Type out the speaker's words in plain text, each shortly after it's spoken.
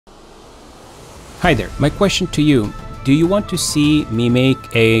Hi there, my question to you, do you want to see me make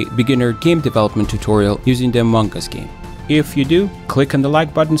a beginner game development tutorial using the Among Us game? If you do, click on the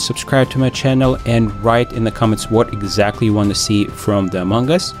like button, subscribe to my channel, and write in the comments what exactly you want to see from the Among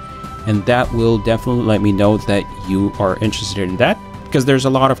Us, and that will definitely let me know that you are interested in that, because there's a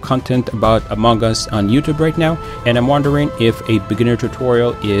lot of content about Among Us on YouTube right now, and I'm wondering if a beginner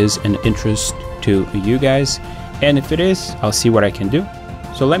tutorial is an interest to you guys, and if it is, I'll see what I can do.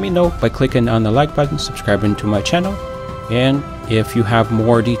 So let me know by clicking on the like button, subscribing to my channel, and if you have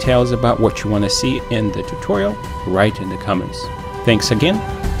more details about what you want to see in the tutorial, write in the comments. Thanks again,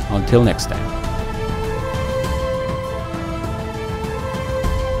 until next time.